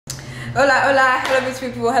Hola, hello beautiful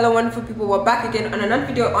people, hello wonderful people. We're back again on another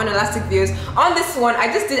video on Elastic Views. On this one,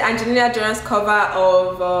 I just did Angelina Jordan's cover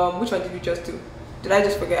of which one did we just do? Did I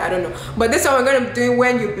just forget? I don't know. But this one we're gonna be doing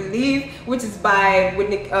When You Believe, which is by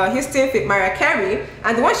Whitney Houston with Mariah Carey.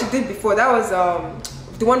 And the one she did before, that was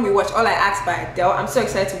the one we watched, All I Ask by Adele. I'm so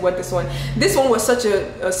excited to watch this one. This one was such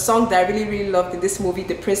a song that I really loved in this movie,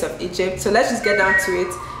 The Prince of Egypt. So let's just get down to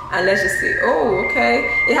it. And let's just say, oh, okay.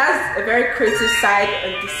 It has a very creative side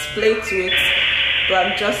and display to it, but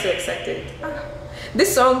I'm just so excited.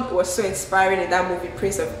 This song was so inspiring in that movie,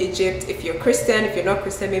 Prince of Egypt. If you're Christian, if you're not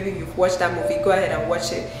Christian, maybe you've watched that movie, go ahead and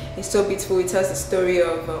watch it. It's so beautiful. It tells the story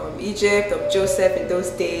of Egypt, of Joseph in those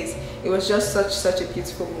days. It was just such a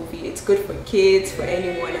beautiful movie. It's good for kids, for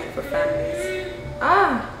anyone, and for families.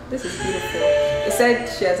 This is beautiful. It said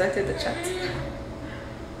she has entered the chat.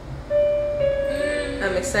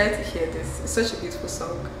 I'm excited to hear this. It's such a beautiful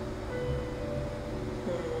song.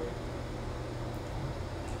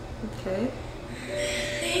 Okay.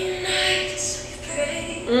 Many nights we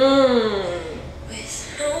pray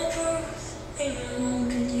with no proof we won't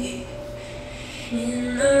believe.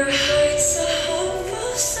 In our hearts a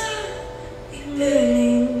hopeful sun we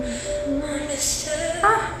burning understood.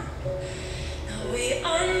 Now we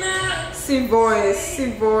are not. See voice.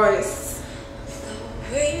 Though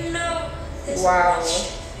we know. Wow.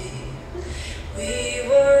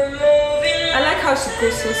 I like how she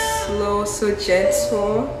goes so slow, so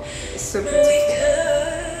gentle. It's so beautiful.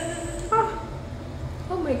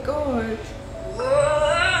 Oh my god.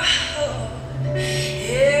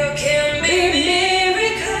 There can be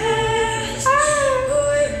miracles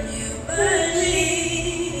when you believe.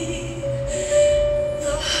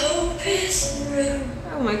 The hope is real.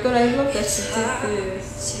 Oh my god, I love that she did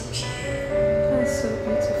this. That's so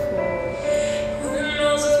beautiful. Who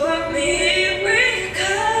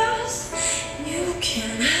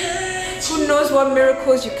knows what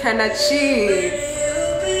miracles you can achieve?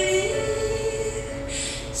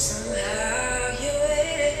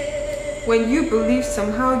 When you believe,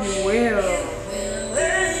 somehow you will.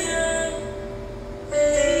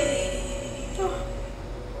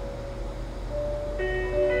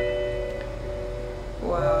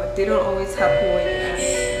 Wow, they don't always happen when you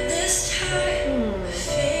ask.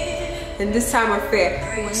 In this time of fear.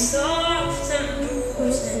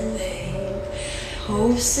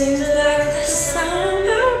 Hope seems like the sound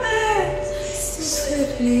of birds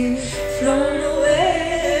swiftly flown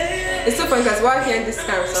away. It's so funny because while hearing this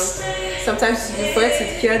kind of song, sometimes you forget to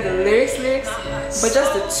hear the lyrics, but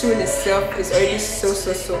just the tune itself is already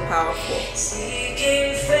so powerful.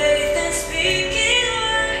 Seeking faith and speaking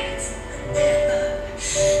words I never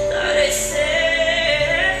thought I'd say.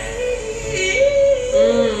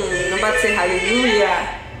 I'm about to say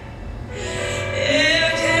hallelujah.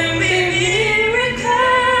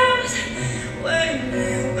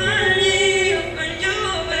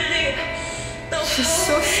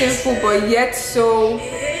 Simple but yet so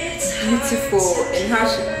beautiful in how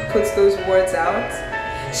she puts those words out.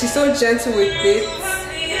 She's so gentle with it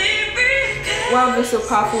while being so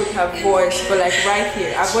powerful with her voice, but like right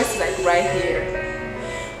here, her voice is like right here.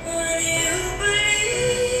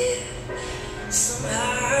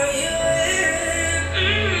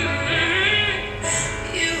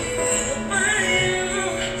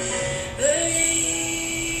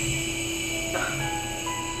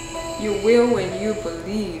 You will when you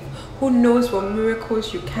believe. Who knows what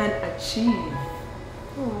miracles you can achieve?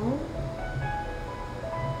 Aww.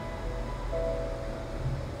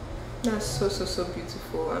 That's so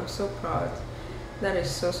beautiful. I'm so proud. That is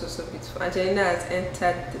so beautiful. Angelina has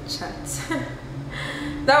entered the chat.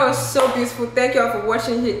 That was so beautiful. Thank you all for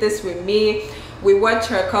watching this with me. We watched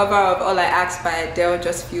her cover of All I Ask by Adele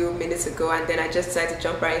just a few minutes ago, and then I just decided to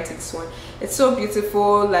jump right into this one. It's so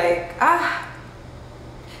beautiful. Like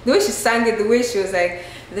the way she sang it, the way she was like,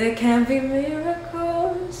 there can be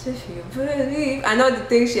miracles if you believe. I know the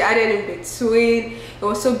things she added in between. It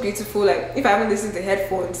was so beautiful. Like if I haven't listened to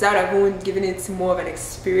headphones, that would have even given it more of an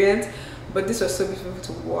experience. But this was so beautiful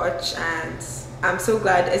to watch, and I'm so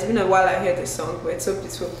glad. It's been a while I heard this song, but it's so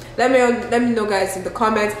beautiful. Let me know guys in the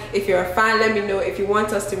comments if you're a fan. Let me know if you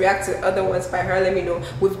want us to react to other ones by her. Let me know.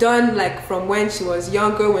 We've done like from when she was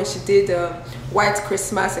younger, when she did White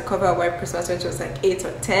Christmas, a cover of White Christmas when she was like 8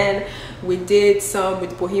 or 10. We did some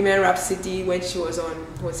with Bohemian Rhapsody when she was on,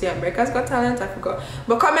 was it America's Got Talent? I forgot.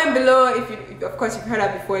 But comment below if you, of course, you've heard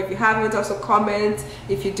her before. If you haven't, also comment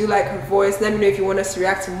if you do like her voice. Let me know if you want us to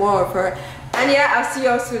react to more of her. And yeah, I'll see you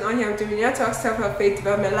all soon on here. I'm doing Millionaire Talk, self-help, faith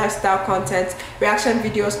development, lifestyle content, reaction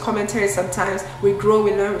videos, commentaries sometimes. We grow,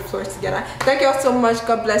 we learn, we flourish together. Thank you all so much.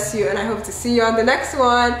 God bless you, and I hope to see you on the next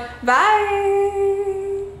one. Bye.